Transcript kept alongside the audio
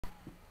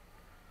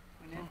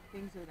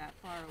things are that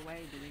far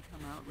away, do they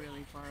come out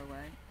really far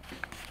away?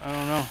 I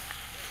don't know.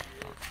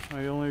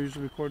 I only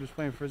usually record this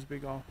playing frisbee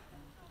golf.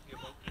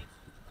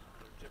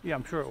 Yeah,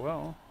 I'm sure it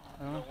will.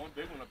 I don't know. One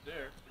big one up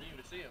there. I didn't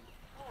even see him.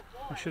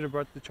 I should have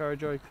brought the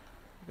charger.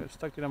 I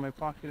stuck it in my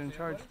pocket and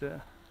charged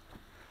it.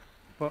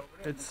 But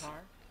it's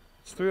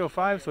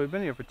 3:05, so we've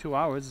been here for 2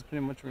 hours. It's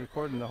pretty much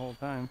recording the whole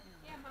time,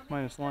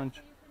 minus lunch.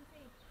 You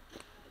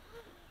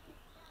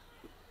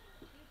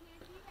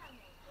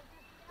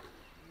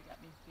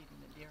got me feeding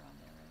the deer on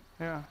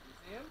there, right?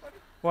 Yeah.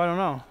 Well, I don't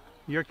know.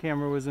 Your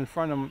camera was in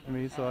front of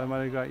me, so I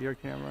might have got your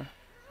camera.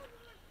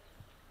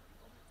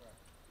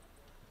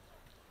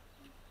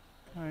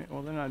 Alright,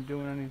 well, they're not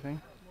doing anything.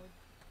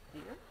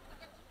 Deer?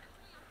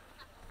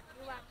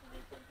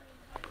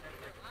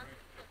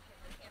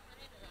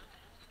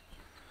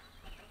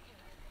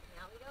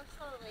 Now we go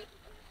slowly.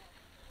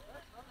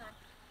 Hold on.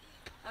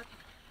 Okay.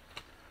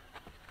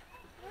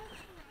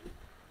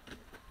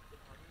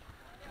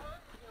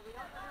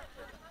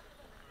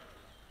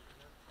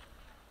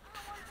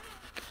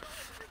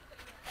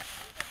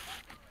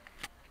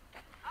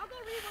 I'll go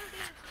read one of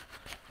these.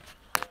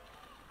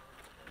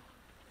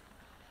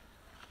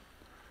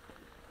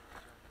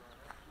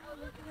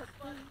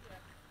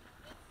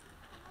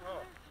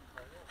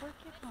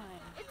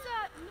 Porcupine. It's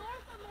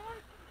North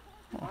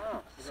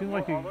American. Seemed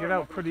like you could get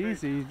out pretty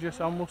easy,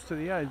 just almost to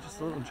the edge, just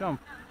a little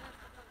jump.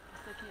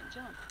 I can't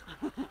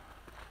jump.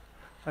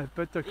 I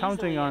bet they're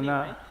counting on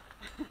anyway.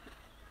 that.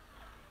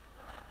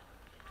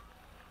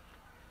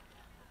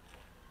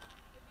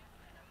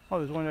 Oh,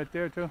 there's one right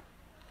there too.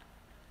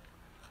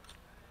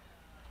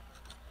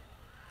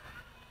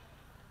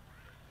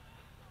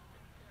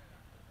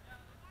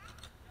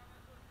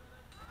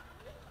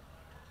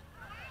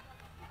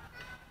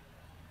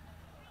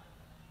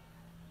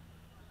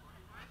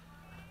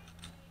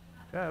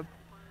 Deb.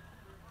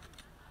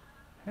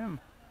 Him.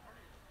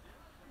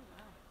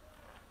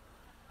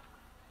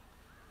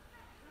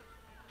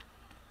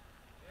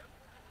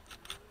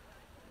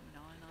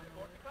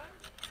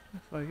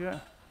 Looks like it. You're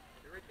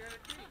right there in the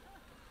tree.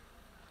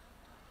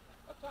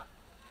 Up top.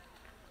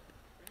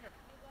 Right here.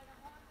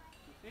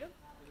 You see him?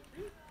 In the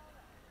tree?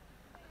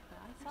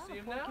 I saw see a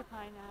him now?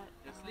 porcupine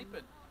He's at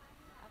sleeping.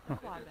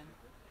 Aquaquabbin.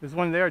 There's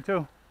one there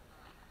too.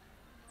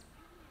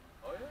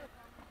 Oh, yeah.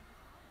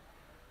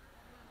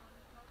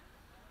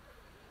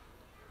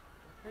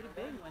 Pretty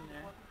big one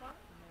there.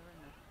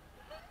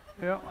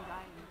 Yeah.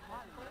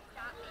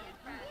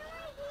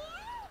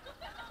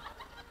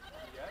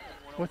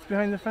 What's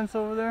behind the fence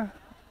over there?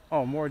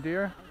 Oh, more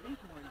deer? I think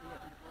more deer.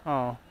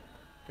 Oh.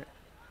 Okay.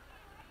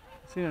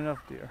 I've seen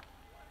enough deer.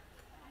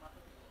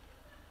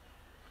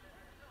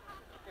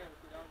 Okay, let's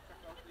go down and check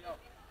out the elk.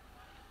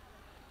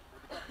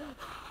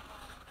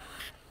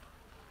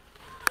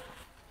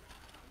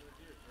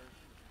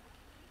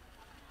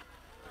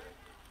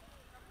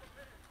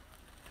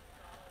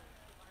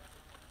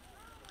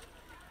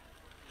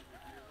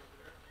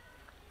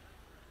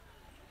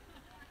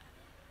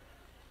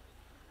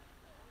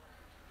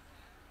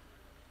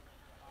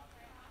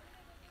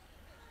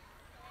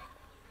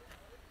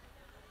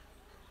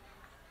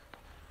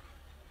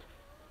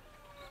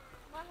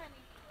 Come on,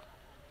 honey.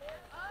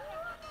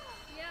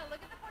 Yeah,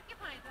 look at the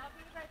porcupines. I'll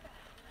be right back.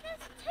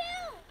 There's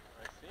two.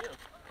 I see him.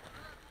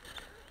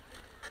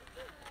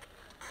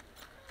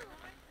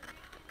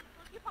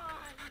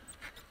 Porcupines.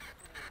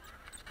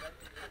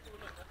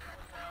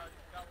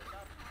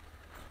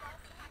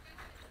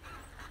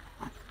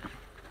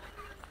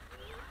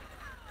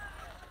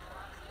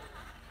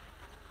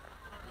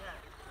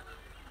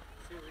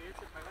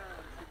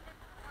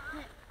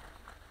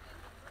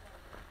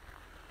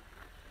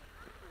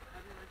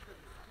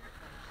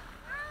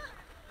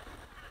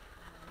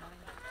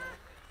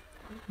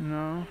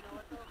 No.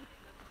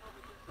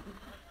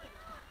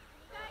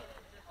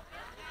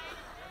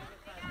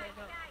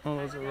 Oh,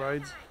 those are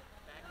rides.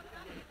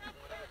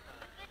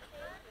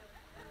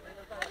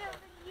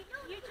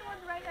 You two on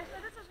the right. I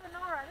said this is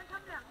Renora. They're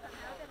coming out.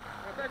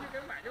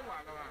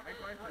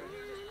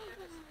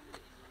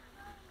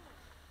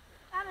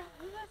 Adam,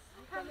 you guys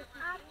come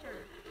after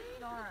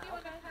Nora.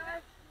 Okay,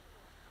 guys?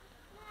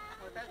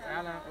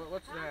 Alan,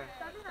 what's that?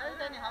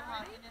 带你好不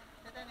好？今天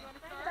带你。